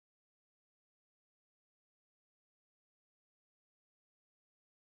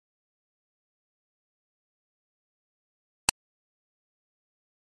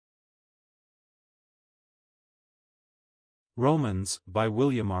Romans, by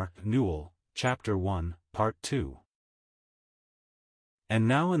William R. Newell, Chapter 1, Part 2. And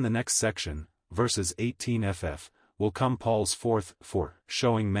now in the next section, verses 18ff, will come Paul's fourth for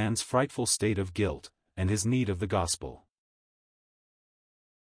showing man's frightful state of guilt, and his need of the gospel.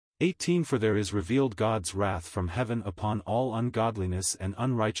 18 For there is revealed God's wrath from heaven upon all ungodliness and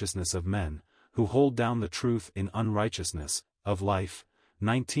unrighteousness of men, who hold down the truth in unrighteousness, of life.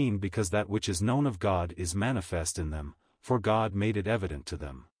 19 Because that which is known of God is manifest in them, for God made it evident to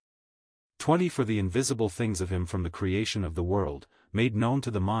them. 20 For the invisible things of him from the creation of the world, made known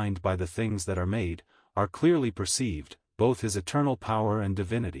to the mind by the things that are made, are clearly perceived, both his eternal power and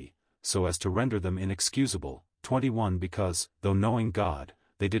divinity, so as to render them inexcusable. 21 Because, though knowing God,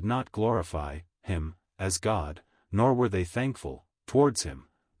 they did not glorify him as God, nor were they thankful towards him,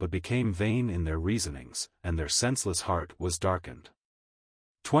 but became vain in their reasonings, and their senseless heart was darkened.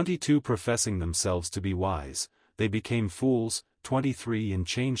 22 Professing themselves to be wise, they became fools. 23 And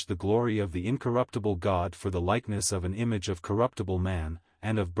changed the glory of the incorruptible God for the likeness of an image of corruptible man,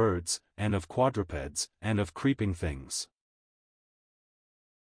 and of birds, and of quadrupeds, and of creeping things.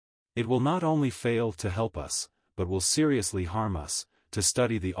 It will not only fail to help us, but will seriously harm us, to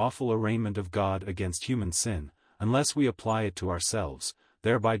study the awful arraignment of God against human sin, unless we apply it to ourselves,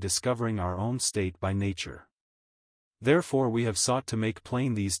 thereby discovering our own state by nature. Therefore we have sought to make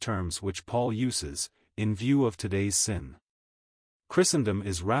plain these terms which Paul uses, in view of today's sin. Christendom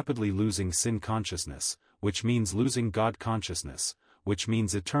is rapidly losing sin consciousness, which means losing God consciousness, which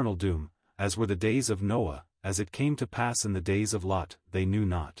means eternal doom, as were the days of Noah, as it came to pass in the days of Lot, they knew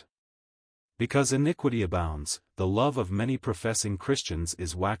not. Because iniquity abounds, the love of many professing Christians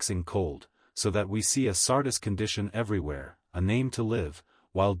is waxing cold, so that we see a Sardis condition everywhere, a name to live,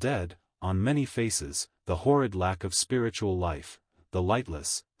 while dead, on many faces, the horrid lack of spiritual life, the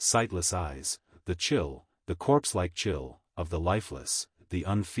lightless, sightless eyes, the chill, the corpse-like chill, of the lifeless, the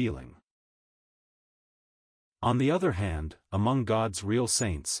unfeeling. On the other hand, among God's real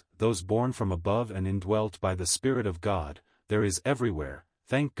saints, those born from above and indwelt by the Spirit of God, there is everywhere,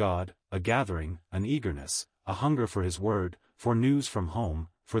 thank God, a gathering, an eagerness, a hunger for His word, for news from home,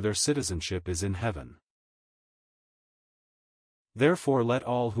 for their citizenship is in heaven. Therefore let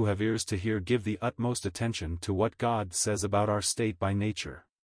all who have ears to hear give the utmost attention to what God says about our state by nature.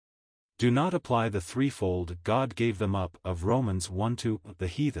 Do not apply the threefold God gave them up of Romans 1 to the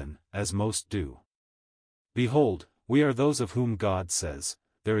heathen, as most do. Behold, we are those of whom God says,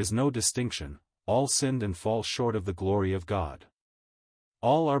 there is no distinction, all sinned and fall short of the glory of God.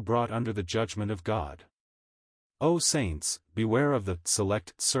 All are brought under the judgment of God. O saints, beware of the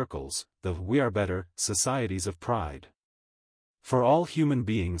select circles, the we are better societies of pride. For all human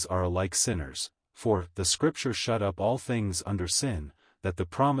beings are alike sinners, for the Scripture shut up all things under sin, that the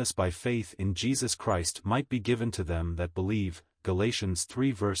promise by faith in Jesus Christ might be given to them that believe. Galatians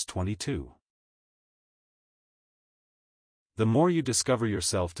 3 verse 22. The more you discover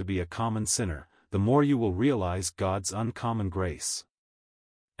yourself to be a common sinner, the more you will realize God's uncommon grace.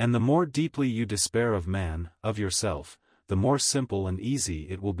 And the more deeply you despair of man, of yourself, the more simple and easy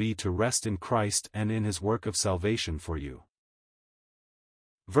it will be to rest in Christ and in His work of salvation for you.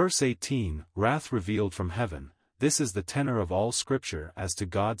 Verse 18, Wrath revealed from heaven. This is the tenor of all Scripture as to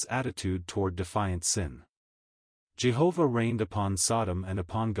God's attitude toward defiant sin. Jehovah rained upon Sodom and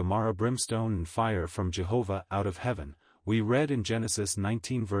upon Gomorrah brimstone and fire from Jehovah out of heaven, we read in Genesis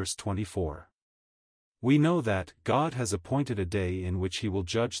 19 verse 24. We know that God has appointed a day in which He will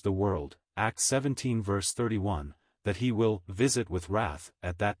judge the world, Acts 17 verse 31, that He will visit with wrath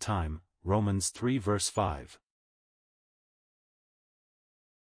at that time, Romans 3 verse 5.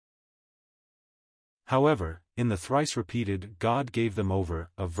 However, in the thrice repeated God gave them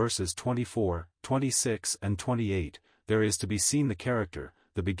over of verses 24, 26 and 28, there is to be seen the character,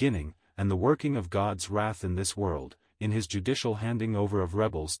 the beginning, and the working of God's wrath in this world, in His judicial handing over of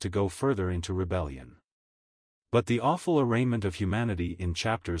rebels to go further into rebellion. But the awful arraignment of humanity in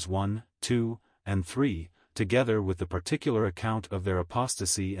chapters 1, 2, and 3, together with the particular account of their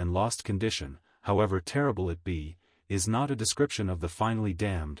apostasy and lost condition, however terrible it be, is not a description of the finally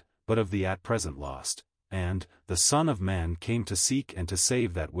damned, but of the at present lost, and the Son of Man came to seek and to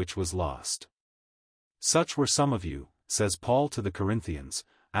save that which was lost. Such were some of you, says Paul to the Corinthians,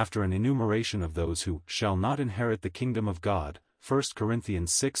 after an enumeration of those who shall not inherit the kingdom of God, 1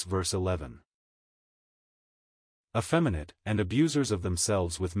 Corinthians 6 verse 11. Effeminate, and abusers of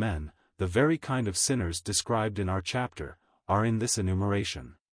themselves with men, the very kind of sinners described in our chapter, are in this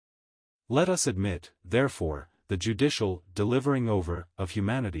enumeration. Let us admit, therefore, the judicial delivering over of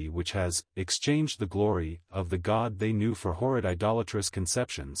humanity which has exchanged the glory of the God they knew for horrid idolatrous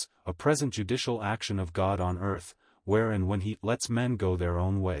conceptions, a present judicial action of God on earth, where and when he lets men go their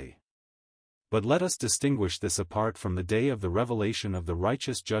own way. But let us distinguish this apart from the day of the revelation of the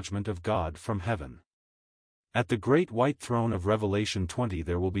righteous judgment of God from heaven. At the great white throne of Revelation 20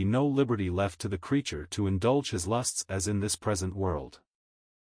 there will be no liberty left to the creature to indulge his lusts as in this present world.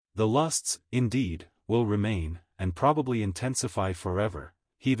 The lusts, indeed, will remain, and probably intensify forever.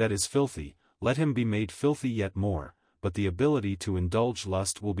 He that is filthy, let him be made filthy yet more, but the ability to indulge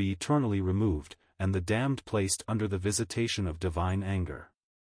lust will be eternally removed, and the damned placed under the visitation of divine anger.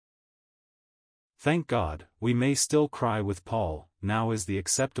 Thank God, we may still cry with Paul, now is the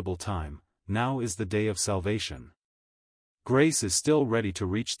acceptable time, now is the day of salvation. Grace is still ready to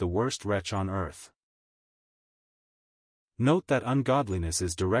reach the worst wretch on earth. Note that ungodliness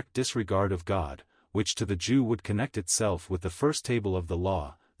is direct disregard of God, which to the Jew would connect itself with the first table of the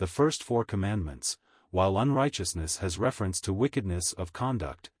law, the first 4 commandments, while unrighteousness has reference to wickedness of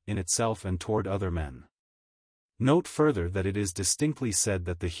conduct, in itself and toward other men. Note further that it is distinctly said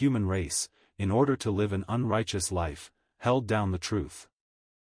that the human race, in order to live an unrighteous life, held down the truth.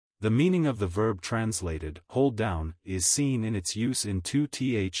 The meaning of the verb translated, hold down, is seen in its use in 2th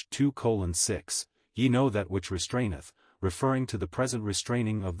 2:6, ye know that which restraineth, referring to the present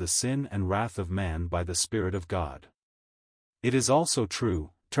restraining of the sin and wrath of man by the Spirit of God. It is also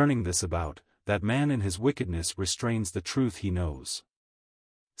true, turning this about, that man in his wickedness restrains the truth he knows.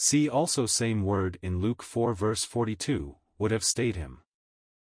 See also same word in Luke 4 verse 42, would have stayed him.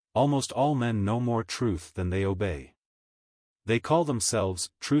 Almost all men know more truth than they obey. They call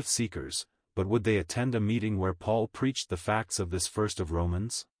themselves truth seekers, but would they attend a meeting where Paul preached the facts of this first of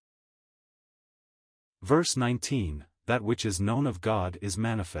Romans? Verse 19, that which is known of God is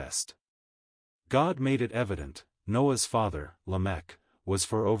manifest. God made it evident. Noah's father, Lamech, was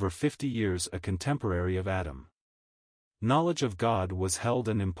for over 50 years a contemporary of Adam. Knowledge of God was held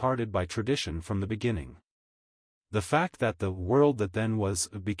and imparted by tradition from the beginning. The fact that the world that then was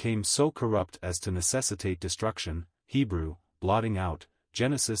became so corrupt as to necessitate destruction, Hebrew, blotting out,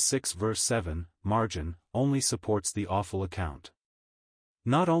 Genesis 6 verse 7, margin, only supports the awful account.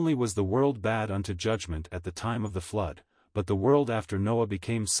 Not only was the world bad unto judgment at the time of the flood, but the world after Noah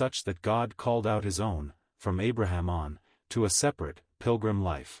became such that God called out his own, from Abraham on, to a separate, pilgrim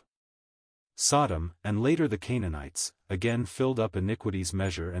life. Sodom, and later the Canaanites, again filled up iniquity's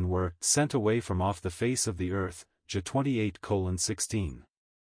measure and were sent away from off the face of the earth, Jah 28:16.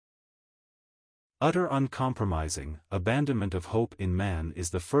 Utter uncompromising abandonment of hope in man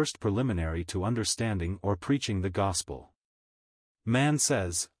is the first preliminary to understanding or preaching the gospel. Man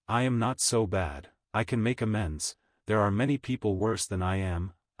says, I am not so bad, I can make amends, there are many people worse than I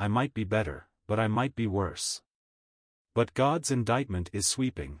am, I might be better, but I might be worse. But God's indictment is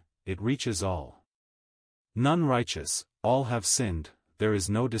sweeping, it reaches all. None righteous, all have sinned, there is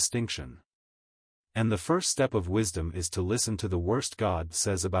no distinction. And the first step of wisdom is to listen to the worst God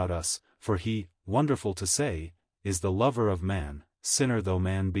says about us, for he, wonderful to say, is the lover of man, sinner though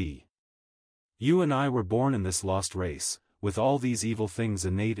man be. You and I were born in this lost race, with all these evil things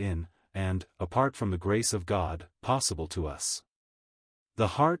innate in, and, apart from the grace of God, possible to us. The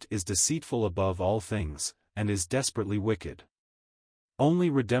heart is deceitful above all things, and is desperately wicked. Only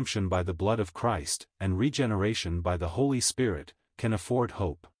redemption by the blood of Christ, and regeneration by the Holy Spirit, can afford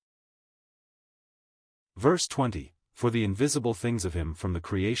hope. Verse 20, for the invisible things of him from the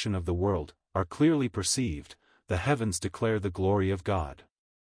creation of the world, are clearly perceived, the heavens declare the glory of God.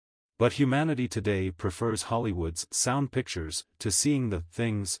 But humanity today prefers Hollywood's sound pictures to seeing the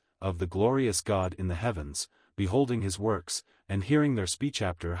things of the glorious God in the heavens, beholding his works, and hearing their speech.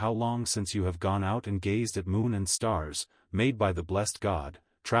 After how long since you have gone out and gazed at moon and stars, made by the blessed God,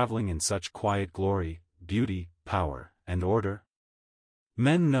 traveling in such quiet glory, beauty, power, and order?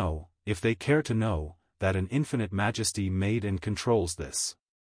 Men know, if they care to know, that an infinite majesty made and controls this.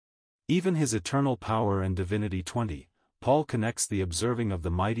 Even his eternal power and divinity. 20, Paul connects the observing of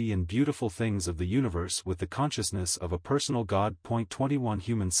the mighty and beautiful things of the universe with the consciousness of a personal God. 21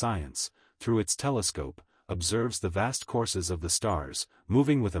 Human science, through its telescope, observes the vast courses of the stars,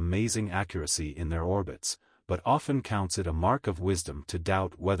 moving with amazing accuracy in their orbits, but often counts it a mark of wisdom to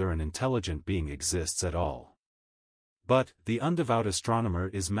doubt whether an intelligent being exists at all. But, the undevout astronomer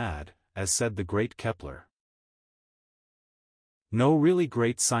is mad, as said the great Kepler. No really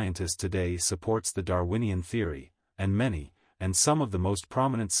great scientist today supports the Darwinian theory, and many, and some of the most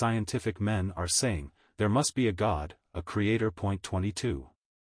prominent scientific men are saying, there must be a God, a creator. 22.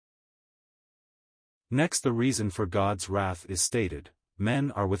 Next, the reason for God's wrath is stated,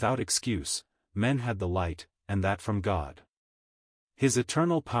 men are without excuse, men had the light, and that from God. His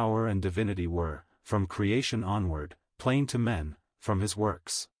eternal power and divinity were, from creation onward, plain to men, from his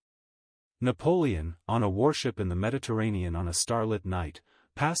works. Napoleon, on a warship in the Mediterranean on a starlit night,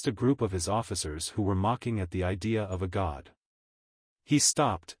 passed a group of his officers who were mocking at the idea of a god. He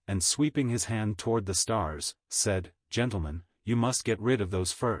stopped, and sweeping his hand toward the stars, said, "Gentlemen, you must get rid of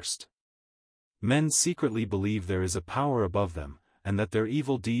those first. Men secretly believe there is a power above them, and that their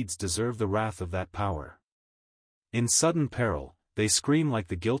evil deeds deserve the wrath of that power. In sudden peril, they scream like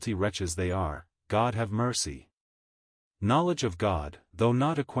the guilty wretches they are, 'God have mercy.'" Knowledge of God, though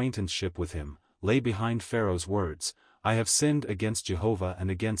not acquaintanceship with him, lay behind Pharaoh's words, "I have sinned against Jehovah and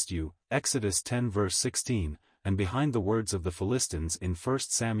against you," Exodus 10 verse 16, and behind the words of the Philistines in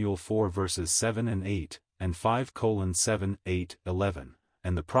 1 Samuel 4 verses 7 and 8, and 5:7, 8, 11,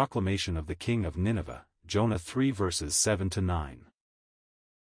 and the proclamation of the king of Nineveh, Jonah 3 verses 7-9.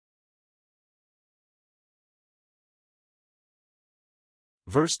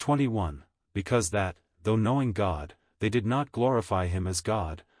 Verse 21, because that, though knowing God, they did not glorify him as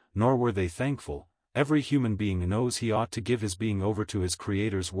God, nor were they thankful. Every human being knows he ought to give his being over to his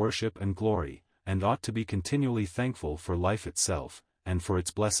Creator's worship and glory, and ought to be continually thankful for life itself, and for its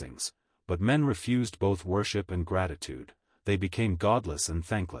blessings, but men refused both worship and gratitude, they became godless and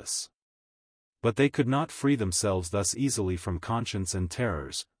thankless. But they could not free themselves thus easily from conscience and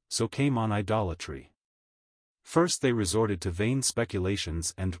terrors, so came on idolatry. First they resorted to vain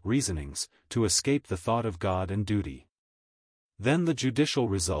speculations and reasonings, to escape the thought of God and duty. Then the judicial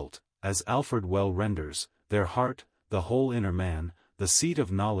result, as Alfred well renders, their heart, the whole inner man, the seat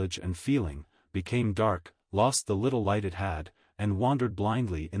of knowledge and feeling, became dark, lost the little light it had, and wandered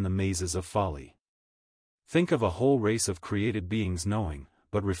blindly in the mazes of folly. Think of a whole race of created beings knowing,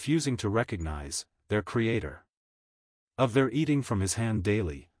 but refusing to recognize, their Creator. Of their eating from his hand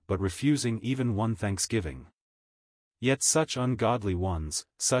daily, but refusing even one thanksgiving. Yet such ungodly ones,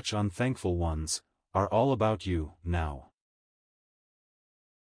 such unthankful ones, are all about you, now.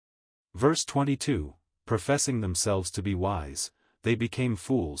 Verse 22, professing themselves to be wise, they became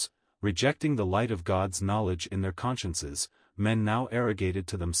fools, rejecting the light of God's knowledge in their consciences. Men now arrogated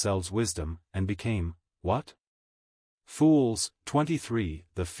to themselves wisdom, and became, what? Fools. 23,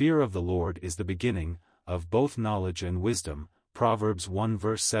 the fear of the Lord is the beginning, of both knowledge and wisdom, Proverbs 1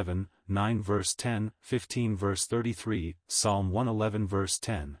 verse 7, 9 verse 10, 15 verse 33, Psalm 111 verse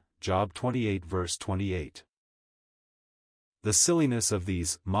 10, Job 28 verse 28. The silliness of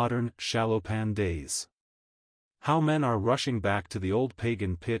these modern, shallow-pan days. How men are rushing back to the old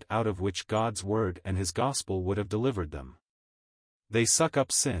pagan pit out of which God's word and his gospel would have delivered them. They suck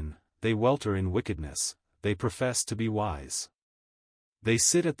up sin, they welter in wickedness, they profess to be wise. They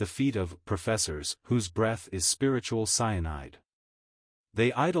sit at the feet of professors whose breath is spiritual cyanide.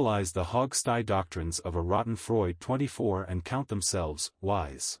 They idolize the hog-sty doctrines of a rotten Freud 24 and count themselves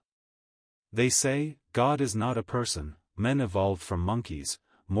wise. They say, God is not a person, men evolved from monkeys,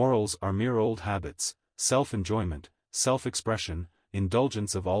 morals are mere old habits, self-enjoyment, self-expression,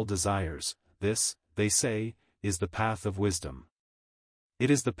 indulgence of all desires. This, they say, is the path of wisdom. It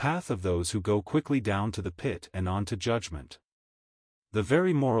is the path of those who go quickly down to the pit and on to judgment. The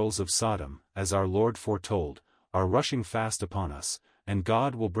very morals of Sodom, as our Lord foretold, are rushing fast upon us, and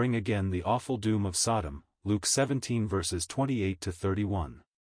God will bring again the awful doom of Sodom, Luke 17 verses 28-31.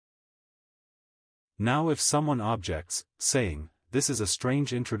 Now if someone objects, saying, "This is a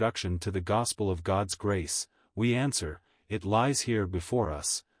strange introduction to the gospel of God's grace," we answer, it lies here before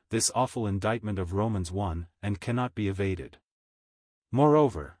us, this awful indictment of Romans 1, and cannot be evaded.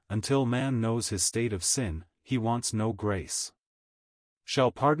 Moreover, until man knows his state of sin, he wants no grace.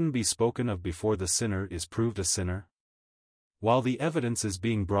 Shall pardon be spoken of before the sinner is proved a sinner? While the evidence is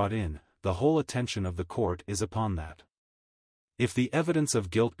being brought in, the whole attention of the court is upon that. If the evidence of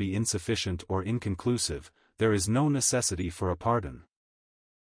guilt be insufficient or inconclusive, there is no necessity for a pardon.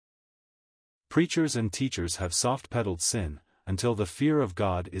 Preachers and teachers have soft-pedaled sin, until the fear of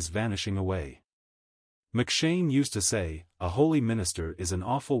God is vanishing away. McShane used to say, "A holy minister is an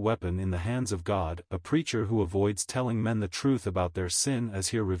awful weapon in the hands of God. A preacher who avoids telling men the truth about their sin as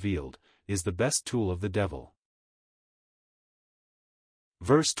here revealed, is the best tool of the devil."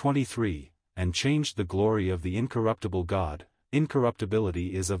 Verse 23, and changed the glory of the incorruptible God.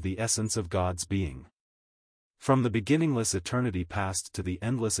 Incorruptibility is of the essence of God's being. From the beginningless eternity past to the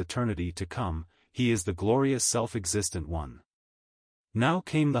endless eternity to come, he is the glorious self-existent one. Now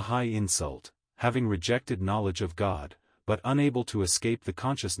came the high insult, having rejected knowledge of God, but unable to escape the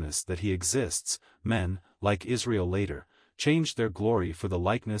consciousness that he exists, men, like Israel later, changed their glory for the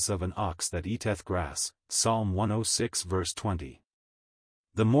likeness of an ox that eateth grass, Psalm 106 verse 20.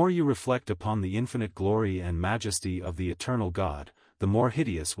 The more you reflect upon the infinite glory and majesty of the eternal God, the more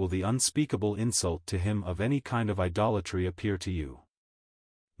hideous will the unspeakable insult to him of any kind of idolatry appear to you.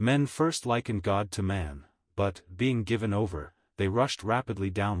 Men first likened God to man, but, being given over, they rushed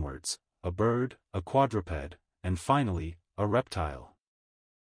rapidly downwards, a bird, a quadruped, and finally, a reptile.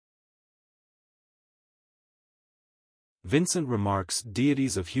 Vincent remarks,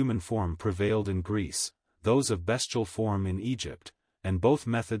 deities of human form prevailed in Greece, those of bestial form in Egypt, and both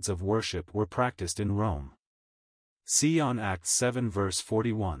methods of worship were practiced in Rome. See on Acts 7 verse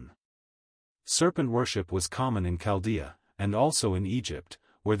 41. Serpent worship was common in Chaldea, and also in Egypt,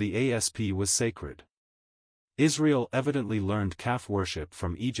 where the asp was sacred. Israel evidently learned calf worship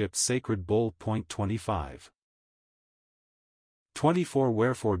from Egypt's sacred bull. 25. 24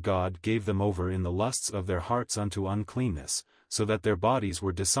 Wherefore God gave them over in the lusts of their hearts unto uncleanness, so that their bodies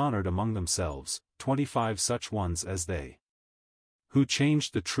were dishonored among themselves. 25 Such ones as they, who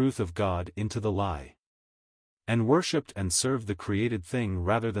changed the truth of God into the lie, and worshipped and served the created thing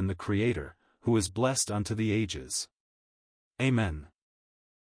rather than the Creator, who is blessed unto the ages. Amen.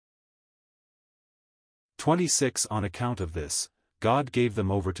 26 On account of this, God gave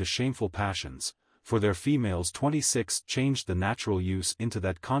them over to shameful passions, for their females. 26 Changed the natural use into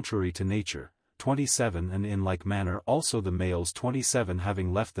that contrary to nature. 27 And in like manner also the males. 27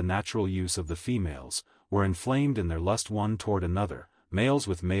 Having left the natural use of the females, were inflamed in their lust one toward another, males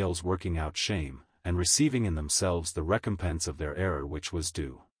with males working out shame, and receiving in themselves the recompense of their error which was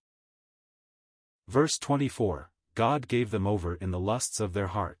due. Verse 24 God gave them over in the lusts of their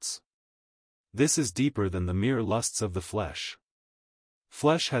hearts. This is deeper than the mere lusts of the flesh.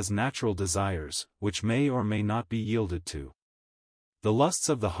 Flesh has natural desires, which may or may not be yielded to. The lusts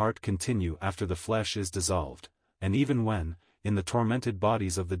of the heart continue after the flesh is dissolved, and even when, in the tormented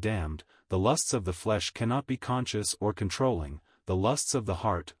bodies of the damned, the lusts of the flesh cannot be conscious or controlling, the lusts of the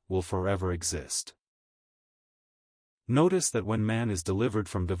heart will forever exist. Notice that when man is delivered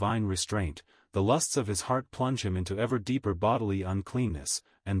from divine restraint, the lusts of his heart plunge him into ever deeper bodily uncleanness,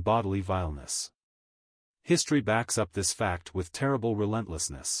 and bodily vileness. History backs up this fact with terrible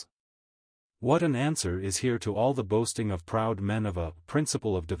relentlessness. What an answer is here to all the boasting of proud men of a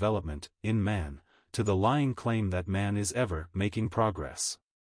principle of development in man, to the lying claim that man is ever making progress.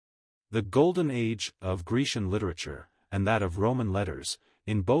 The golden age of Grecian literature, and that of Roman letters,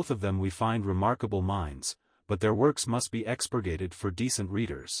 in both of them we find remarkable minds, but their works must be expurgated for decent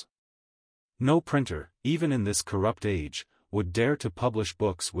readers. No printer, even in this corrupt age, would dare to publish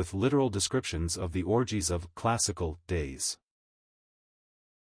books with literal descriptions of the orgies of classical days.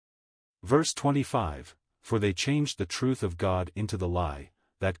 Verse 25, For they changed the truth of God into the lie,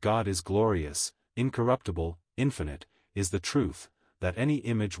 that God is glorious, incorruptible, infinite, is the truth, that any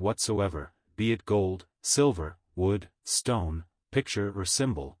image whatsoever, be it gold, silver, wood, stone, picture or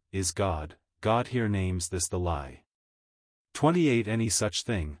symbol, is God. God here names this the lie. 28 Any such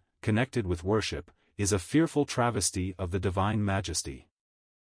thing, connected with worship, is a fearful travesty of the divine majesty.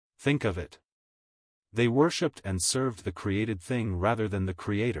 Think of it. They worshipped and served the created thing rather than the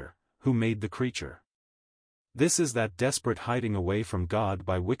Creator, who made the creature. This is that desperate hiding away from God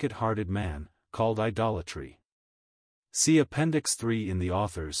by wicked-hearted man, called idolatry. See Appendix 3 in the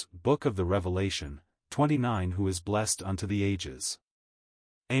author's Book of the Revelation, 29 Who is blessed unto the ages.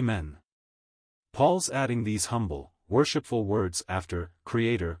 Amen. Paul's adding these humble, worshipful words after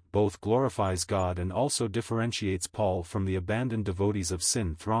Creator both glorifies God and also differentiates Paul from the abandoned devotees of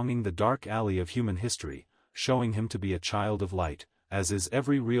sin thronging the dark alley of human history, showing him to be a child of light, as is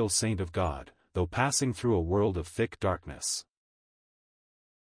every real saint of God, though passing through a world of thick darkness.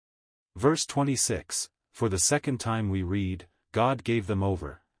 Verse 26, For the second time we read, God gave them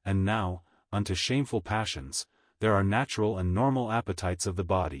over, and now, unto shameful passions. There are natural and normal appetites of the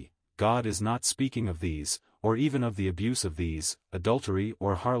body. God is not speaking of these, or even of the abuse of these, adultery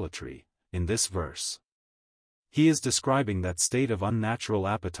or harlotry, in this verse. He is describing that state of unnatural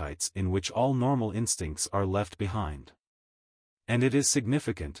appetites in which all normal instincts are left behind. And it is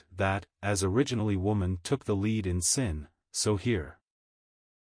significant that, as originally woman took the lead in sin, so here.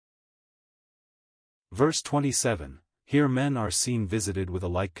 Verse 27, Here men are seen visited with a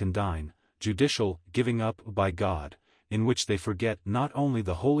like condign, judicial, giving up by God, in which they forget not only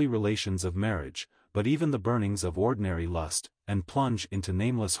the holy relations of marriage, but even the burnings of ordinary lust, and plunge into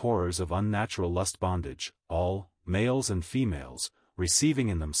nameless horrors of unnatural lust bondage, all, males and females, receiving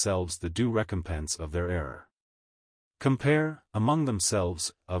in themselves the due recompense of their error. Compare, among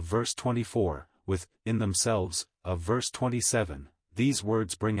themselves, of verse 24, with, in themselves, of verse 27, these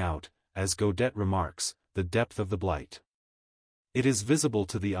words bring out, as Godet remarks, the depth of the blight. It is visible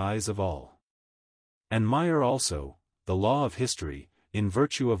to the eyes of all. And Meyer also, the law of history, in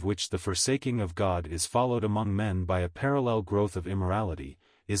virtue of which the forsaking of God is followed among men by a parallel growth of immorality,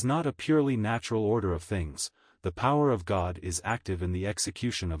 is not a purely natural order of things, the power of God is active in the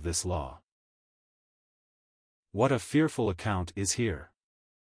execution of this law. What a fearful account is here!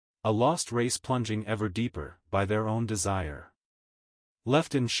 A lost race plunging ever deeper, by their own desire.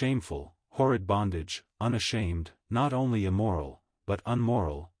 Left in shameful, horrid bondage, unashamed, not only immoral, but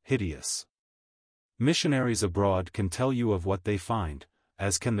unmoral, hideous. Missionaries abroad can tell you of what they find,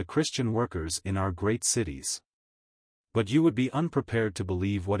 as can the Christian workers in our great cities. But you would be unprepared to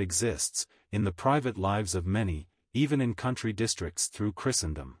believe what exists, in the private lives of many, even in country districts through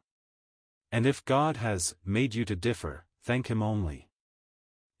Christendom. And if God has made you to differ, thank Him only.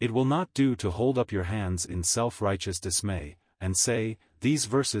 It will not do to hold up your hands in self-righteous dismay, and say, "These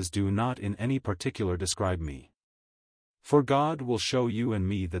verses do not in any particular describe me." For God will show you and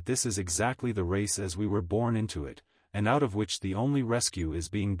me that this is exactly the race as we were born into it, and out of which the only rescue is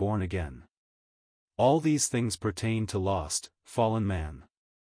being born again. All these things pertain to lost, fallen man.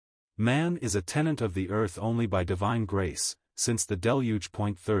 Man is a tenant of the earth only by divine grace, since the deluge.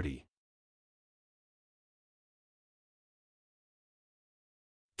 30.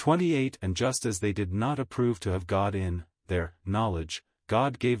 28 And just as they did not approve to have God in their knowledge,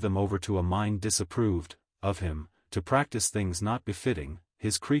 God gave them over to a mind disapproved of Him, to practice things not befitting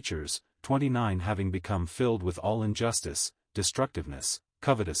His creatures. 29 Having become filled with all injustice, destructiveness,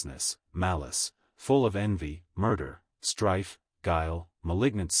 covetousness, malice, full of envy, murder, strife, guile,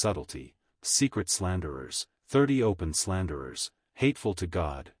 malignant subtlety, secret slanderers. 30 Open slanderers, hateful to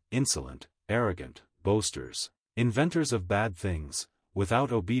God, insolent, arrogant, boasters, inventors of bad things,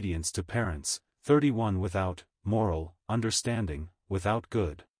 without obedience to parents. 31 Without moral understanding, without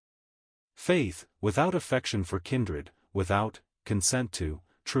good faith, without affection for kindred, without consent to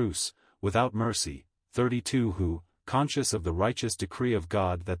truce, without mercy. 32 Who, conscious of the righteous decree of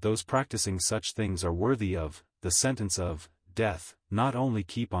God that those practicing such things are worthy of the sentence of death, not only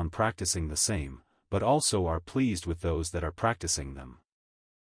keep on practicing the same, but also are pleased with those that are practicing them.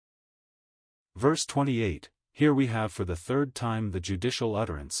 Verse 28. Here we have for the third time the judicial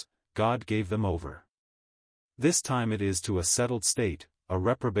utterance, God gave them over. This time it is to a settled state, a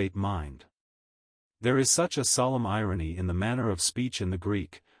reprobate mind. There is such a solemn irony in the manner of speech in the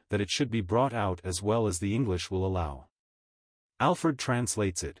Greek, that it should be brought out as well as the English will allow. Alford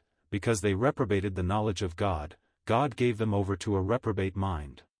translates it, because they reprobated the knowledge of God, God gave them over to a reprobate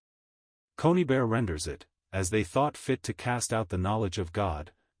mind. Conybeare renders it, as they thought fit to cast out the knowledge of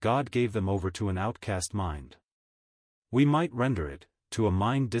God, God gave them over to an outcast mind. We might render it, to a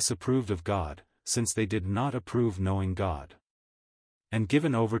mind disapproved of God, since they did not approve knowing God. And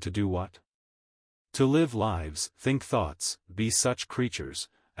given over to do what? To live lives, think thoughts, be such creatures,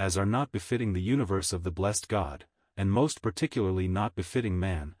 as are not befitting the universe of the blessed God, and most particularly not befitting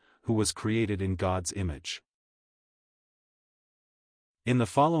man, who was created in God's image. In the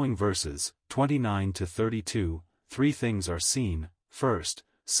following verses, 29 to 32, three things are seen. First,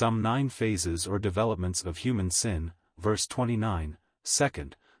 some 9 phases or developments of human sin, verse 29,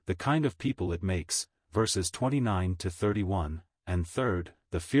 second, the kind of people it makes, verses 29 to 31, and third,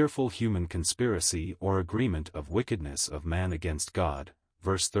 the fearful human conspiracy or agreement of wickedness of man against God,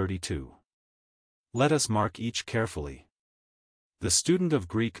 verse 32. Let us mark each carefully. The student of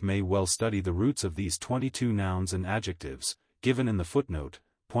Greek may well study the roots of these 22 nouns and adjectives, given in the footnote,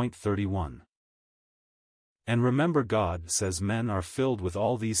 point 31. And remember God says men are filled with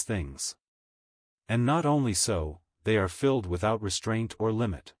all these things. And not only so, they are filled without restraint or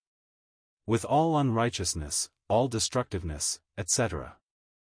limit. With all unrighteousness, all destructiveness, etc.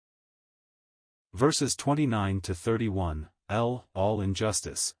 Verses 29 to 31, all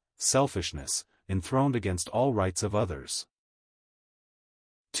injustice, selfishness, enthroned against all rights of others.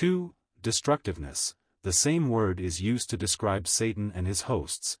 2. Destructiveness. The same word is used to describe Satan and his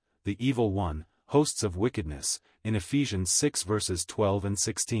hosts, the evil one, hosts of wickedness, in Ephesians 6 verses 12 and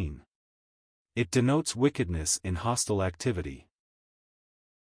 16. It denotes wickedness in hostile activity.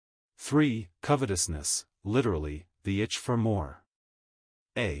 3. Covetousness, literally, the itch for more.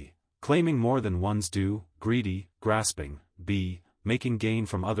 A. Claiming more than one's due, greedy, grasping. B. Making gain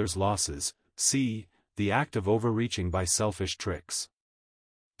from others' losses. C. The act of overreaching by selfish tricks.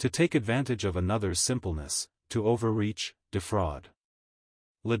 To take advantage of another's simpleness, to overreach, defraud.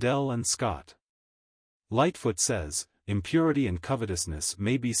 Liddell and Scott. Lightfoot says, impurity and covetousness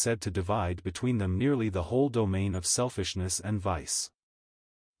may be said to divide between them nearly the whole domain of selfishness and vice.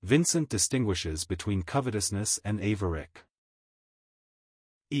 Vincent distinguishes between covetousness and avarice.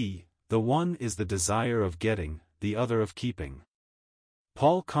 E. The one is the desire of getting, the other of keeping.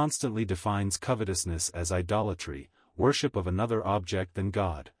 Paul constantly defines covetousness as idolatry, worship of another object than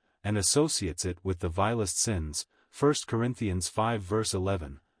God, and associates it with the vilest sins, 1 Corinthians 5 verse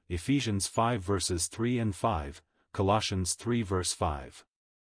 11, Ephesians 5 verses 3 and 5, Colossians 3 verse 5.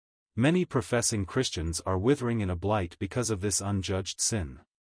 Many professing Christians are withering in a blight because of this unjudged sin.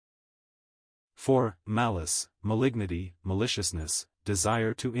 4. Malice, malignity, maliciousness,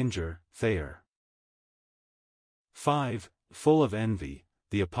 desire to injure, Thayer. 5. Full of envy.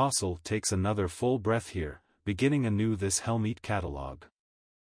 The apostle takes another full breath here, beginning anew this hellmeat catalogue.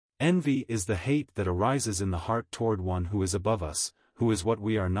 Envy is the hate that arises in the heart toward one who is above us, who is what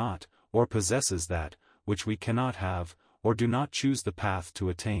we are not, or possesses that, which we cannot have, or do not choose the path to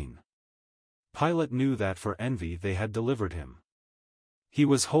attain. Pilate knew that for envy they had delivered him. He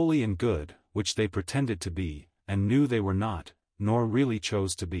was holy and good, which they pretended to be, and knew they were not, nor really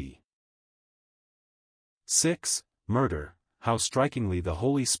chose to be. 6. Murder. How strikingly the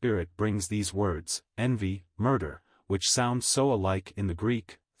Holy Spirit brings these words, envy, murder, which sound so alike in the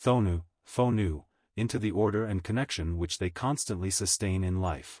Greek, thonu, phonu, into the order and connection which they constantly sustain in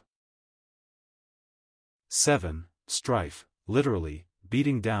life. 7. Strife, literally,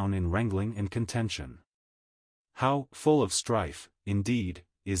 beating down in wrangling and contention. How full of strife, indeed,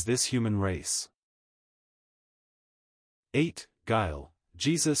 is this human race. 8. Guile.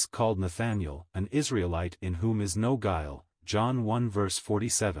 Jesus called Nathanael an Israelite in whom is no guile, John 1 verse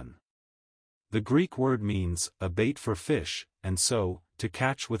 47. The Greek word means, a bait for fish, and so, to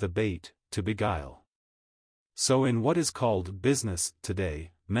catch with a bait, to beguile. So in what is called business,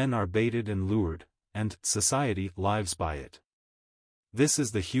 today, men are baited and lured, and society lives by it. This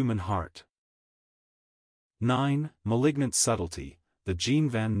is the human heart. 9. Malignant subtlety. The Jean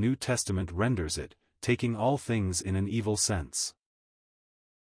Van New Testament renders it, taking all things in an evil sense.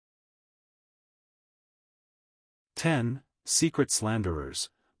 10. Secret slanderers.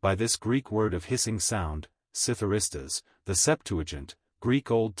 By this Greek word of hissing sound, sitharistas, the Septuagint,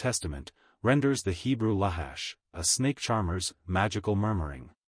 Greek Old Testament, renders the Hebrew lahash, a snake charmer's magical murmuring.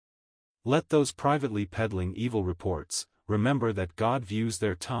 Let those privately peddling evil reports, remember that God views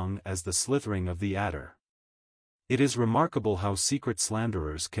their tongue as the slithering of the adder. It is remarkable how secret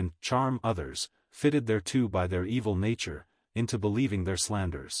slanderers can charm others, fitted thereto by their evil nature, into believing their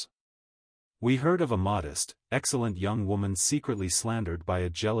slanders. We heard of a modest, excellent young woman secretly slandered by a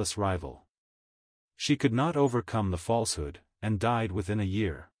jealous rival. She could not overcome the falsehood, and died within a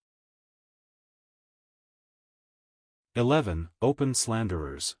year. 11. Open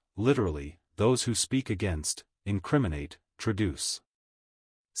slanderers, literally, those who speak against, incriminate, traduce.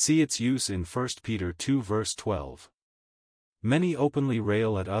 See its use in 1 Peter 2 verse 12. Many openly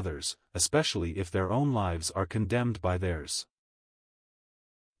rail at others, especially if their own lives are condemned by theirs.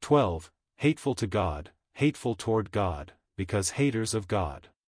 12. Hateful to God, hateful toward God, because haters of God.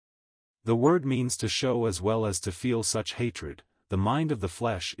 The word means to show as well as to feel such hatred. The mind of the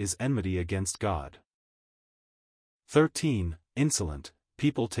flesh is enmity against God. 13. Insolent,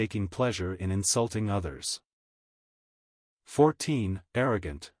 people taking pleasure in insulting others. 14.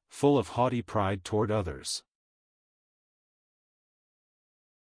 Arrogant, full of haughty pride toward others.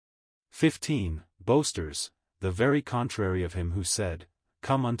 15. Boasters, the very contrary of him who said,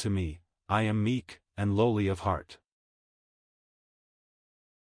 "Come unto me, I am meek, and lowly of heart."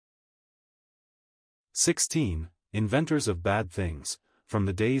 16. Inventors of bad things, from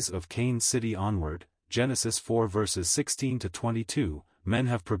the days of Cain's city onward, Genesis 4 verses 16 to 22, men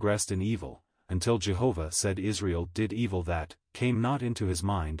have progressed in evil, until Jehovah said Israel did evil that came not into his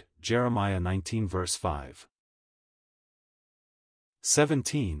mind, Jeremiah 19 verse 5.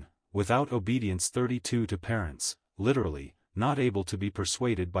 17. Without obedience 32 to parents, literally, not able to be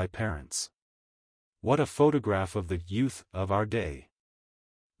persuaded by parents. What a photograph of the youth of our day.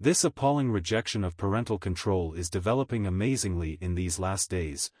 This appalling rejection of parental control is developing amazingly in these last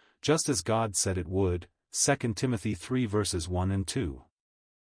days, just as God said it would, 2 Timothy 3 verses 1 and 2.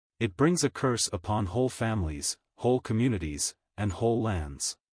 It brings a curse upon whole families, whole communities, and whole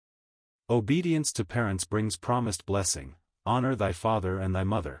lands. Obedience to parents brings promised blessing, honor thy father and thy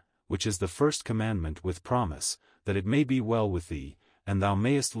mother, which is the first commandment with promise, that it may be well with thee, and thou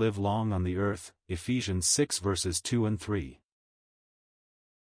mayest live long on the earth, Ephesians 6 verses 2 and 3.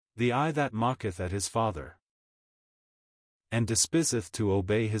 The eye that mocketh at his father, and despiseth to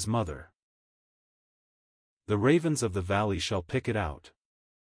obey his mother, the ravens of the valley shall pick it out,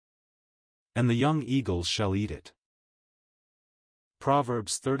 and the young eagles shall eat it.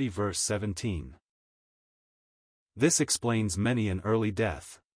 Proverbs 30 verse 17. This explains many an early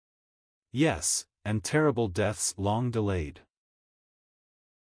death. Yes, and terrible deaths long delayed.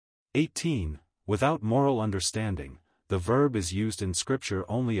 18. Without moral understanding, the verb is used in Scripture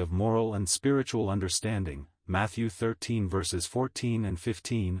only of moral and spiritual understanding, Matthew 13 verses 14 and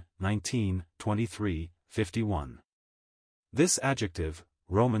 15, 19, 23, 51. This adjective,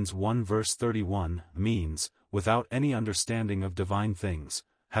 Romans 1 verse 31, means, without any understanding of divine things,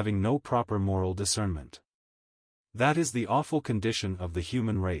 having no proper moral discernment. That is the awful condition of the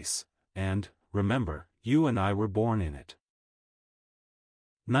human race, and, remember, you and I were born in it.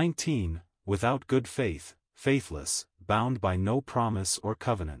 19. Without good faith, faithless, bound by no promise or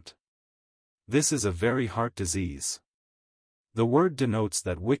covenant. This is a very heart disease. The word denotes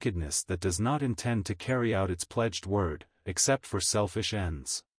that wickedness that does not intend to carry out its pledged word, except for selfish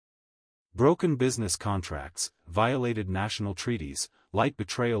ends. Broken business contracts, violated national treaties, light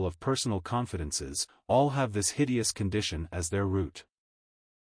betrayal of personal confidences, all have this hideous condition as their root.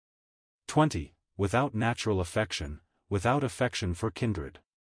 20. Without natural affection, without affection for kindred.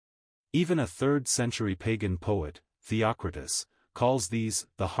 Even a 3rd-century pagan poet, Theocritus, calls these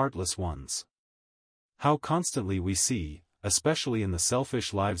the heartless ones. How constantly we see, especially in the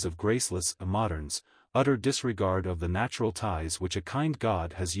selfish lives of graceless moderns, utter disregard of the natural ties which a kind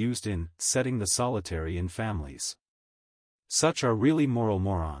God has used in setting the solitary in families. Such are really moral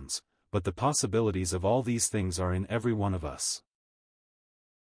morons, but the possibilities of all these things are in every one of us.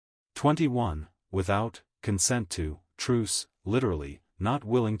 21. Without consent to truce, literally, not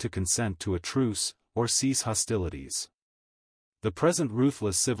willing to consent to a truce, or cease hostilities. The present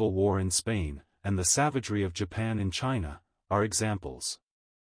ruthless civil war in Spain, and the savagery of Japan in China, are examples.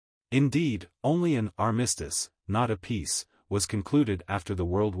 Indeed, only an armistice, not a peace, was concluded after the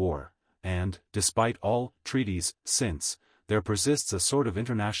World War, and, despite all treaties since, there persists a sort of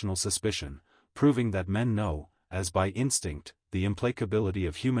international suspicion, proving that men know, as by instinct, the implacability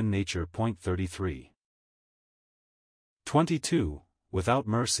of human nature. 33. 22. Without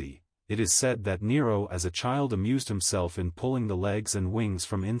mercy, it is said that Nero as a child amused himself in pulling the legs and wings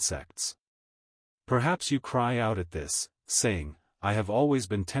from insects. Perhaps you cry out at this, saying, I have always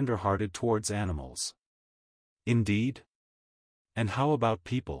been tender-hearted towards animals. Indeed? And how about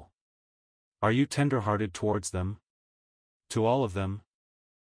people? Are you tender-hearted towards them? To all of them?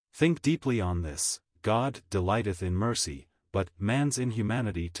 Think deeply on this. God delighteth in mercy, but man's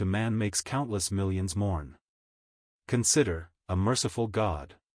inhumanity to man makes countless millions mourn. Consider, a merciful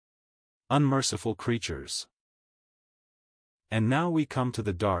God. Unmerciful creatures. And now we come to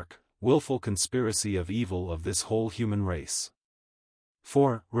the dark, willful conspiracy of evil of this whole human race.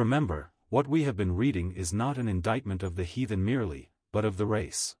 For, remember, what we have been reading is not an indictment of the heathen merely, but of the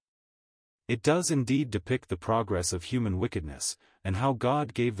race. It does indeed depict the progress of human wickedness, and how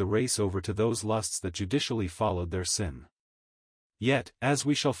God gave the race over to those lusts that judicially followed their sin. Yet, as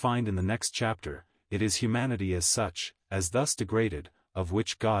we shall find in the next chapter, it is humanity as such, as thus degraded, of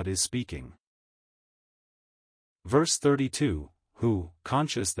which God is speaking. Verse 32, who,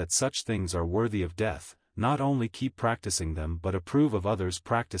 conscious that such things are worthy of death, not only keep practicing them but approve of others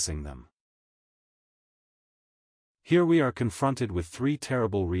practicing them. Here we are confronted with 3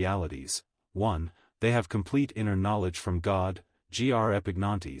 terrible realities. 1. They have complete inner knowledge from God, gr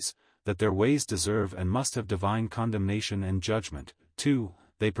epignantes, that their ways deserve and must have divine condemnation and judgment. 2.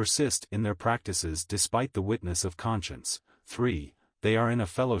 They persist in their practices despite the witness of conscience. 3. They are in a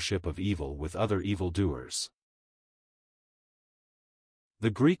fellowship of evil with other evildoers.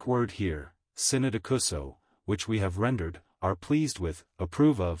 The Greek word here, synodikusso, which we have rendered, are pleased with,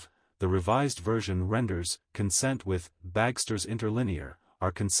 approve of, the Revised Version renders, consent with, Bagster's interlinear,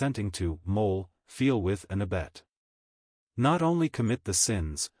 are consenting to, mole, feel with and abet. Not only commit the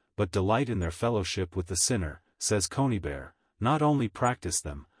sins, but delight in their fellowship with the sinner, says Conybeare, not only practice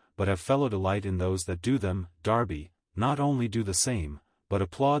them, but have fellow delight in those that do them. Darby, not only do the same, but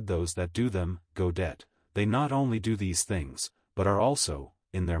applaud those that do them. Godet, they not only do these things, but are also,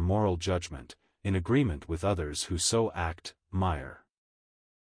 in their moral judgment, in agreement with others who so act. Meyer.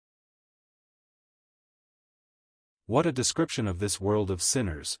 What a description of this world of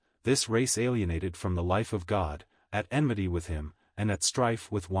sinners, this race alienated from the life of God, at enmity with Him, and at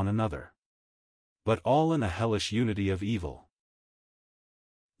strife with one another. But all in a hellish unity of evil.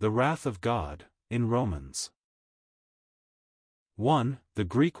 The wrath of God, in Romans 1. The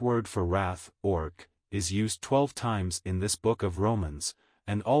Greek word for wrath, ork, is used 12 times in this book of Romans,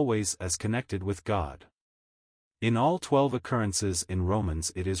 and always as connected with God. In all 12 occurrences in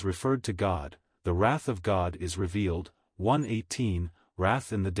Romans it is referred to God. The wrath of God is revealed. 1:18,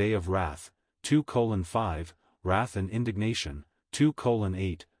 wrath in the day of wrath. 2:5, wrath and indignation.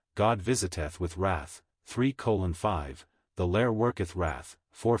 2:8, God visiteth with wrath. 3:5, the lair worketh wrath.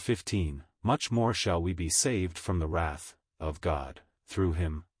 4:15, much more shall we be saved from the wrath of God, through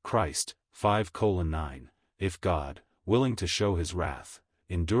him, Christ. 5:9, if God, willing to show his wrath,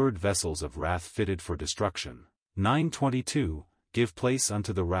 endured vessels of wrath fitted for destruction. 9:22, give place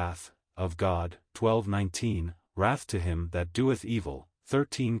unto the wrath of God. 12:19, wrath to him that doeth evil,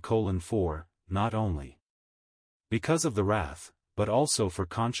 13:4, not only because of the wrath, but also for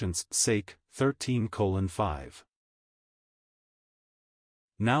conscience' sake, 13:5.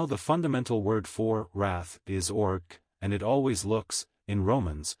 Now the fundamental word for wrath is org, and it always looks, in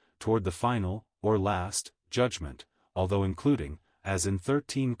Romans, toward the final, or last, judgment, although including, as in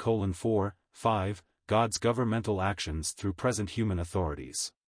 13:4, 5, God's governmental actions through present human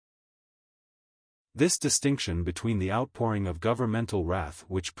authorities. This distinction between the outpouring of governmental wrath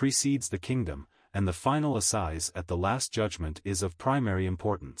which precedes the kingdom, and the final assize at the last judgment is of primary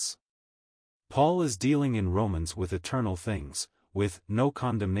importance. Paul is dealing in Romans with eternal things, with no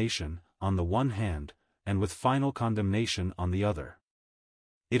condemnation, on the one hand, and with final condemnation on the other.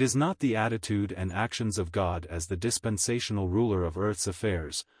 It is not the attitude and actions of God as the dispensational ruler of earth's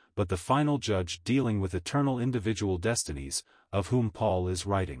affairs, but the final judge dealing with eternal individual destinies, of whom Paul is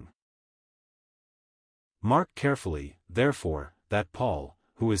writing. Mark carefully, therefore, that Paul,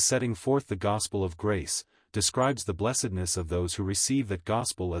 who is setting forth the gospel of grace, describes the blessedness of those who receive that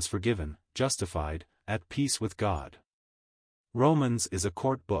gospel as forgiven, justified, at peace with God. Romans is a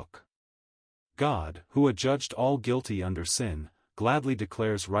court book. God, who adjudged all guilty under sin, gladly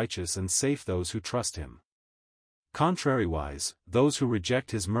declares righteous and safe those who trust him. Contrariwise, those who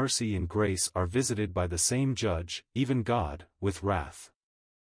reject his mercy and grace are visited by the same judge, even God, with wrath.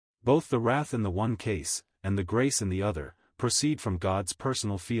 Both the wrath in the one case, and the grace in the other, proceed from God's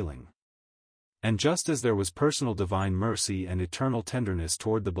personal feeling. And just as there was personal divine mercy and eternal tenderness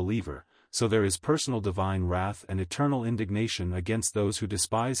toward the believer, so there is personal divine wrath and eternal indignation against those who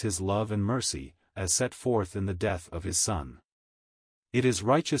despise his love and mercy, as set forth in the death of his Son. It is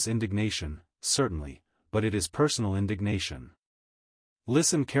righteous indignation, certainly, but it is personal indignation.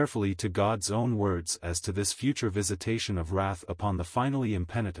 Listen carefully to God's own words as to this future visitation of wrath upon the finally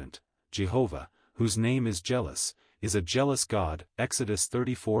impenitent. Jehovah, whose name is jealous, is a jealous God, Exodus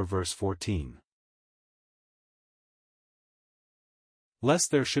 34 verse 14.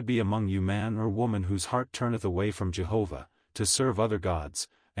 Lest there should be among you man or woman whose heart turneth away from Jehovah, to serve other gods,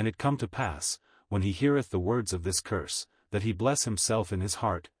 and it come to pass, when he heareth the words of this curse, that he bless himself in his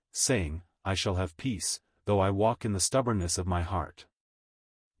heart, saying, I shall have peace, though I walk in the stubbornness of my heart.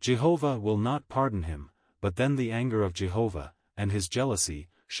 Jehovah will not pardon him, but then the anger of Jehovah, and his jealousy,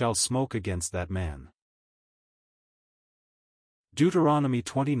 shall smoke against that man. Deuteronomy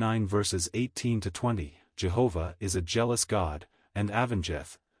 29 verses 18-20, Jehovah is a jealous God, and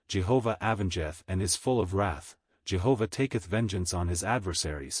avengeth, Jehovah avengeth and is full of wrath, Jehovah taketh vengeance on his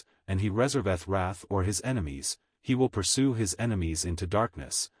adversaries, and he reserveth wrath o'er his enemies, he will pursue his enemies into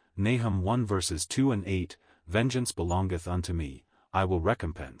darkness. Nahum 1 verses 2 and 8, Vengeance belongeth unto me, I will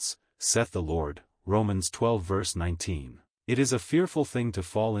recompense, saith the Lord. Romans 12 verse 19. It is a fearful thing to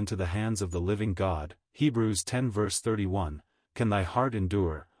fall into the hands of the living God. Hebrews 10 verse 31, Can thy heart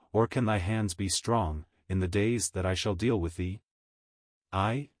endure, or can thy hands be strong, in the days that I shall deal with thee?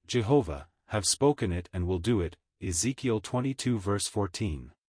 I, Jehovah, have spoken it and will do it. Ezekiel 22 verse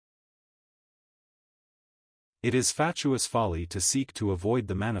 14. It is fatuous folly to seek to avoid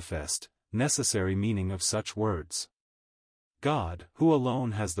the manifest, necessary meaning of such words. God, who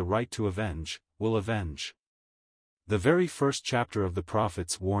alone has the right to avenge, will avenge. The very first chapter of the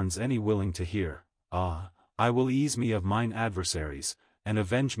prophets warns any willing to hear, I will ease me of mine adversaries, and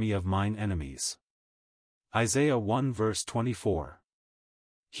avenge me of mine enemies. Isaiah 1 verse 24.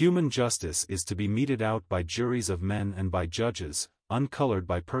 Human justice is to be meted out by juries of men and by judges, uncolored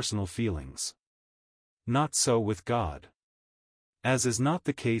by personal feelings. Not so with God. As is not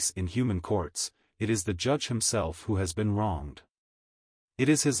the case in human courts, it is the judge himself who has been wronged. It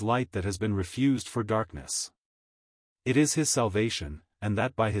is his light that has been refused for darkness. It is his salvation, and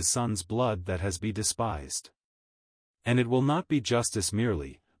that by his Son's blood that has been despised. And it will not be justice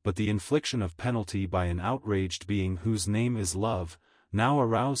merely, but the infliction of penalty by an outraged being whose name is love, now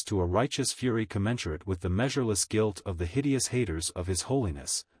aroused to a righteous fury commensurate with the measureless guilt of the hideous haters of his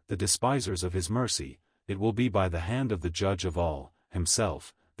holiness, the despisers of his mercy. It will be by the hand of the judge of all,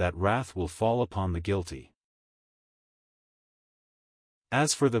 himself, that wrath will fall upon the guilty.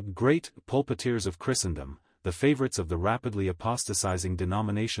 As for the great pulpiteers of Christendom, the favorites of the rapidly apostatizing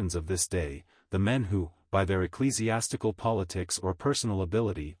denominations of this day, the men who, by their ecclesiastical politics or personal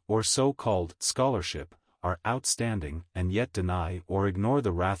ability, or so-called scholarship, are outstanding and yet deny or ignore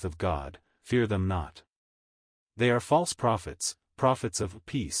the wrath of God, fear them not. They are false prophets, prophets of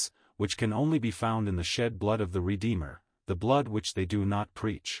peace, which can only be found in the shed blood of the Redeemer, the blood which they do not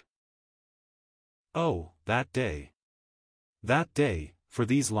preach. Oh, that day! That day, for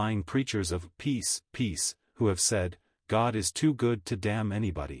these lying preachers of peace, peace, who have said, God is too good to damn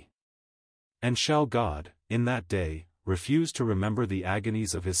anybody. And shall God, in that day, refuse to remember the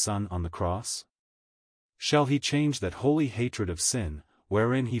agonies of his Son on the cross? Shall he change that holy hatred of sin,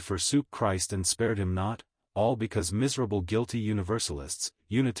 wherein he forsook Christ and spared him not, all because miserable guilty Universalists,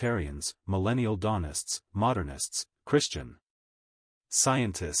 Unitarians, Millennial Dawnists, Modernists, Christian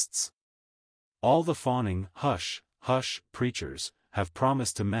Scientists, all the fawning, hush, hush, preachers, have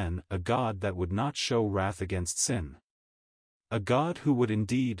promised to men a God that would not show wrath against sin? A God who would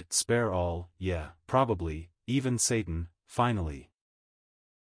indeed spare all, probably, even Satan, finally.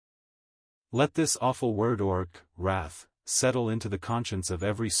 Let this awful word wrath, settle into the conscience of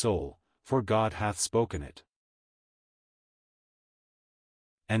every soul, for God hath spoken it.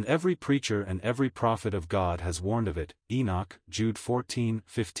 And every preacher and every prophet of God has warned of it, Enoch, Jude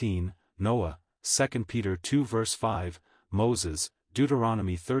 14:15, Noah, 2 Peter 2 verse 5, Moses,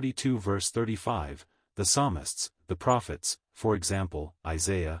 Deuteronomy 32 verse 35, the psalmists, the prophets, for example,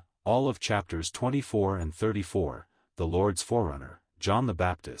 Isaiah, all of chapters 24 and 34, the Lord's forerunner, John the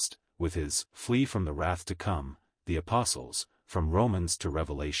Baptist, with his "flee from the wrath to come," the apostles, from Romans to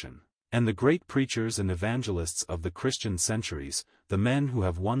Revelation, and the great preachers and evangelists of the Christian centuries, the men who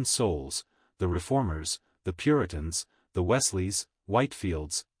have won souls, the Reformers, the Puritans, the Wesleys,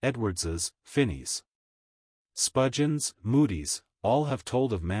 Whitefields, Edwardses, Finneys, Spurgeons, Moody's, all have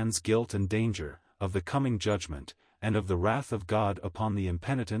told of man's guilt and danger, of the coming judgment, and of the wrath of God upon the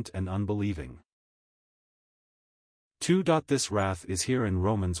impenitent and unbelieving. 2. This wrath is here in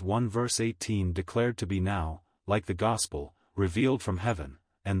Romans 1 verse 18 declared to be now, like the gospel, revealed from heaven,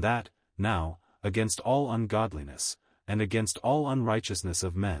 and that, now, against all ungodliness, and against all unrighteousness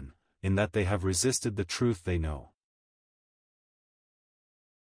of men, in that they have resisted the truth they know.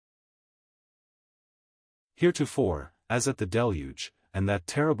 Heretofore, as at the deluge, and that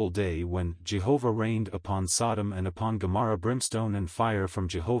terrible day when Jehovah rained upon Sodom and upon Gomorrah brimstone and fire from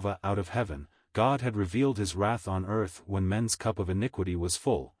Jehovah out of heaven, God had revealed his wrath on earth when men's cup of iniquity was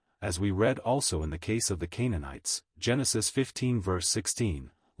full, as we read also in the case of the Canaanites, Genesis 15 verse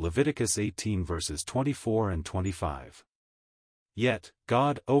 16, Leviticus 18 verses 24 and 25. Yet,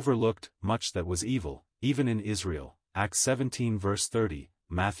 God overlooked much that was evil, even in Israel, Acts 17 verse 30,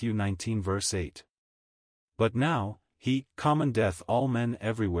 Matthew 19 verse 8. But now, he commandeth all men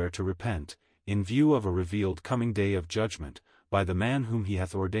everywhere to repent, in view of a revealed coming day of judgment, by the man whom he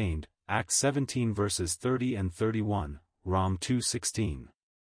hath ordained, Acts 17 verses 30 and 31, Rom 2:16.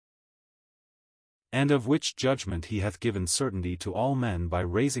 And of which judgment he hath given certainty to all men by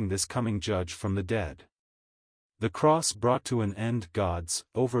raising this coming judge from the dead. The cross brought to an end God's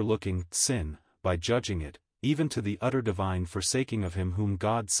overlooking sin, by judging it, even to the utter divine forsaking of him whom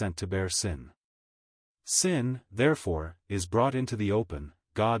God sent to bear sin. Sin, therefore, is brought into the open,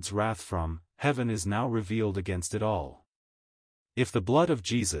 God's wrath from heaven is now revealed against it all. If the blood of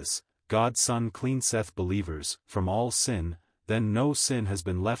Jesus, God's Son cleanseth believers from all sin, then no sin has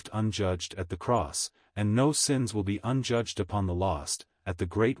been left unjudged at the cross, and no sins will be unjudged upon the lost, at the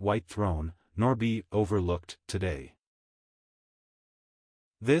great white throne, nor be overlooked today.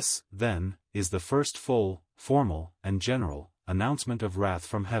 This, then, is the first full, formal, and general announcement of wrath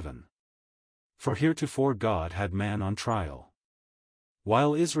from heaven. For heretofore God had man on trial.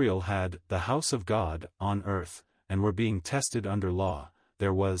 While Israel had the house of God on earth, and were being tested under law,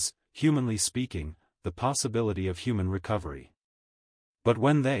 there was, humanly speaking, the possibility of human recovery. But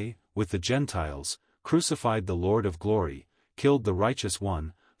when they, with the Gentiles, crucified the Lord of glory, killed the righteous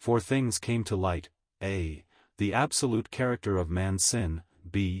one, four things came to light: a. The absolute character of man's sin,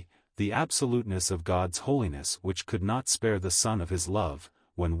 b. The absoluteness of God's holiness which could not spare the Son of his love,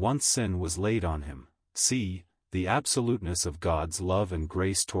 when once sin was laid on him, c. The absoluteness of God's love and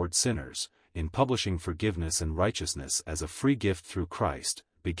grace toward sinners, in publishing forgiveness and righteousness as a free gift through Christ,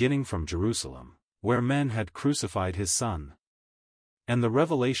 beginning from Jerusalem, where men had crucified his Son. And the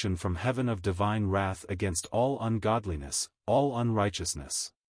revelation from heaven of divine wrath against all ungodliness, all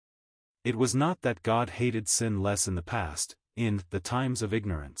unrighteousness. It was not that God hated sin less in the past, in the times of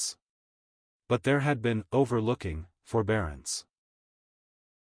ignorance. But there had been overlooking, forbearance.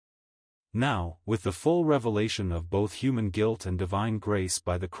 Now, with the full revelation of both human guilt and divine grace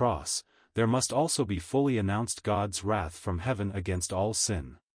by the cross, there must also be fully announced God's wrath from heaven against all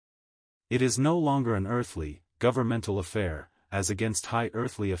sin. It is no longer an earthly, governmental affair, as against high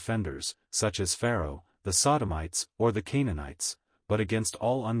earthly offenders, such as Pharaoh, the Sodomites, or the Canaanites, but against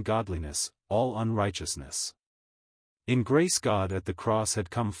all ungodliness, all unrighteousness. In grace God at the cross had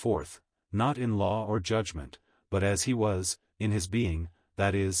come forth, not in law or judgment, but as he was, in his being,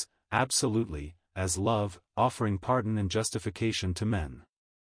 that is, absolutely, as love, offering pardon and justification to men.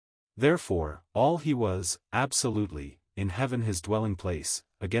 Therefore, all he was, absolutely, in heaven his dwelling place,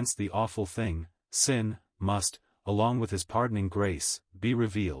 against the awful thing, sin, must, along with his pardoning grace, be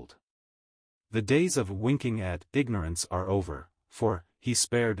revealed. The days of winking at ignorance are over, for he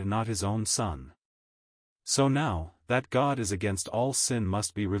spared not his own Son. So now, that God is against all sin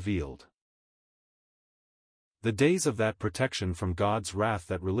must be revealed. The days of that protection from God's wrath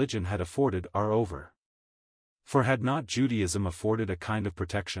that religion had afforded are over. For had not Judaism afforded a kind of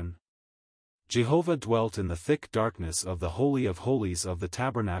protection? Jehovah dwelt in the thick darkness of the Holy of Holies of the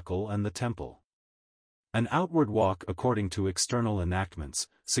tabernacle and the temple. An outward walk according to external enactments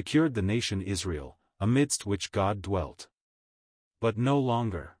secured the nation Israel, amidst which God dwelt. But no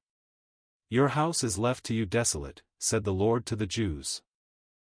longer. Your house is left to you desolate, said the Lord to the Jews.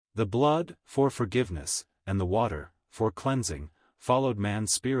 The blood, for forgiveness, and the water, for cleansing, followed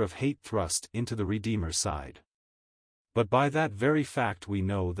man's spear of hate thrust into the Redeemer's side. But by that very fact we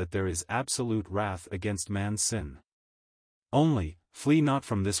know that there is absolute wrath against man's sin. Only, flee not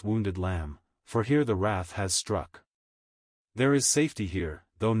from this wounded lamb, for here the wrath has struck. There is safety here,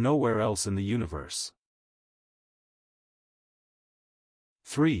 though nowhere else in the universe.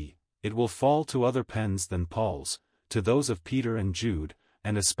 3. It will fall to other pens than Paul's, to those of Peter and Jude,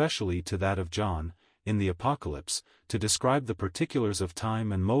 and especially to that of John, in the Apocalypse, to describe the particulars of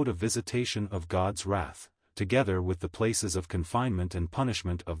time and mode of visitation of God's wrath, together with the places of confinement and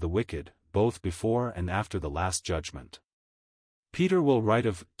punishment of the wicked, both before and after the last judgment. Peter will write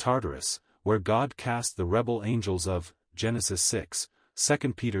of Tartarus, where God cast the rebel angels of Genesis 6, 2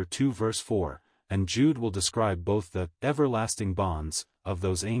 Peter 2 verse 4, and Jude will describe both the everlasting bonds of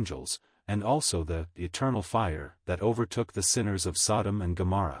those angels, and also the eternal fire that overtook the sinners of Sodom and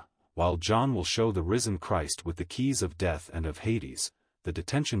Gomorrah, while John will show the risen Christ with the keys of death and of Hades, the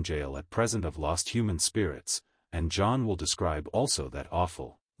detention jail at present of lost human spirits, and John will describe also that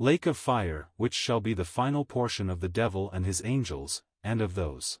awful lake of fire which shall be the final portion of the devil and his angels, and of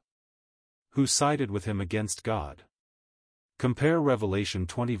those who sided with him against God. Compare Revelation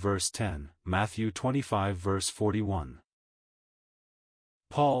 20 verse 10, Matthew 25 verse 41.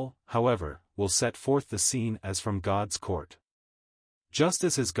 Paul, however, will set forth the scene as from God's court. Just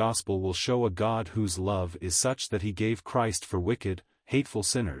as his gospel will show a God whose love is such that he gave Christ for wicked, hateful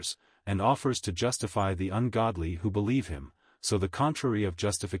sinners, and offers to justify the ungodly who believe him, so the contrary of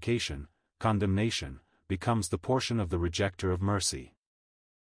justification, condemnation, becomes the portion of the rejecter of mercy.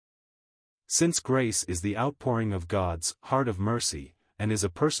 Since grace is the outpouring of God's heart of mercy, and is a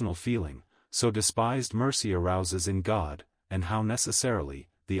personal feeling, so despised mercy arouses in God, and how necessarily,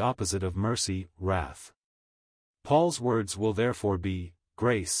 the opposite of mercy, wrath. Paul's words will therefore be,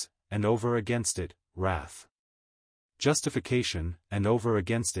 grace, and over against it, wrath. Justification, and over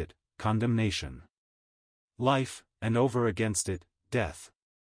against it, condemnation. Life, and over against it, death.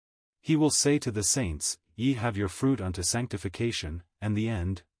 He will say to the saints, Ye have your fruit unto sanctification, and the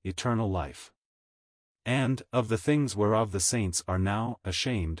end, eternal life. And, of the things whereof the saints are now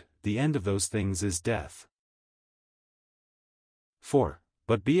ashamed, the end of those things is death. 4.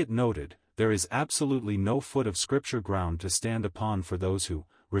 But be it noted, there is absolutely no foot of Scripture ground to stand upon for those who,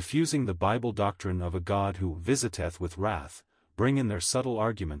 refusing the Bible doctrine of a God who visiteth with wrath, bring in their subtle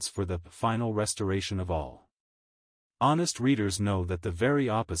arguments for the final restoration of all. Honest readers know that the very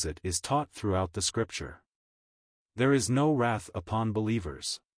opposite is taught throughout the Scripture. There is no wrath upon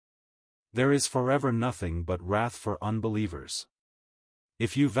believers. There is forever nothing but wrath for unbelievers.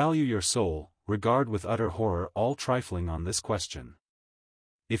 If you value your soul, regard with utter horror all trifling on this question.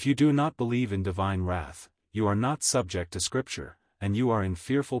 If you do not believe in divine wrath, you are not subject to Scripture, and you are in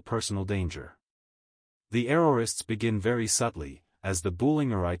fearful personal danger. The errorists begin very subtly, as the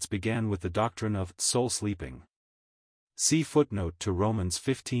Bullingerites began with the doctrine of soul sleeping. See footnote to Romans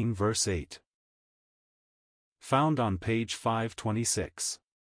 15 verse 8. Found on page 526.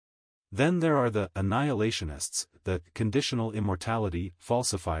 Then there are the annihilationists, the conditional immortality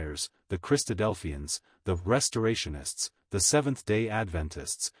falsifiers, the Christadelphians, the restorationists, the Seventh-day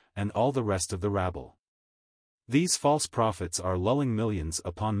Adventists, and all the rest of the rabble. These false prophets are lulling millions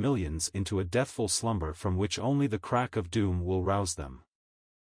upon millions into a deathful slumber from which only the crack of doom will rouse them.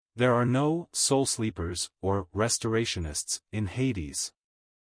 There are no soul sleepers or restorationists in Hades.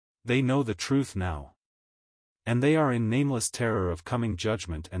 They know the truth now. And they are in nameless terror of coming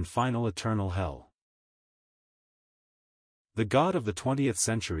judgment and final eternal hell. The God of the 20th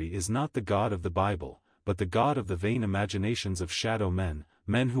century is not the God of the Bible, but the God of the vain imaginations of shadow men,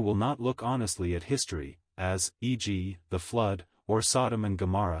 men who will not look honestly at history, as, e.g., the flood, or Sodom and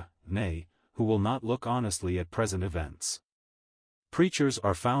Gomorrah, nay, who will not look honestly at present events. Preachers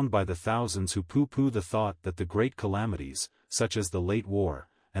are found by the thousands who pooh-pooh the thought that the great calamities, such as the late war,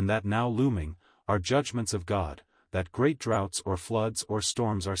 and that now looming, are judgments of God, that great droughts or floods or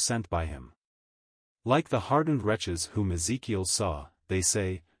storms are sent by him. Like the hardened wretches whom Ezekiel saw, they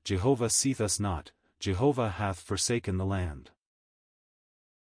say, Jehovah seeth us not, Jehovah hath forsaken the land.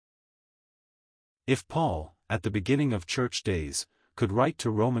 If Paul, at the beginning of church days, could write to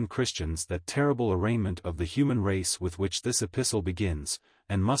Roman Christians that terrible arraignment of the human race with which this epistle begins,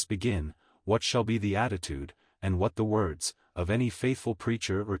 and must begin, what shall be the attitude, and what the words, of any faithful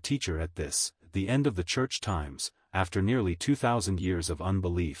preacher or teacher at this, the end of the church times, after nearly 2,000 years of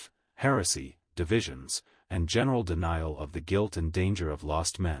unbelief, heresy, divisions, and general denial of the guilt and danger of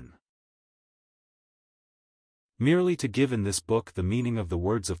lost men? Merely to give in this book the meaning of the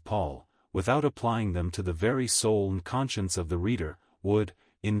words of Paul, without applying them to the very soul and conscience of the reader, would,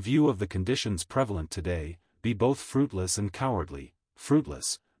 in view of the conditions prevalent today, be both fruitless and cowardly.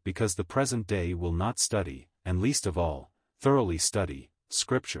 Fruitless, because the present day will not study, and least of all, thoroughly study,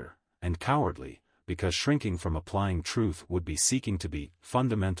 Scripture, and cowardly, because shrinking from applying truth would be seeking to be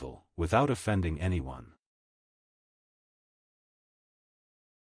fundamental, without offending anyone.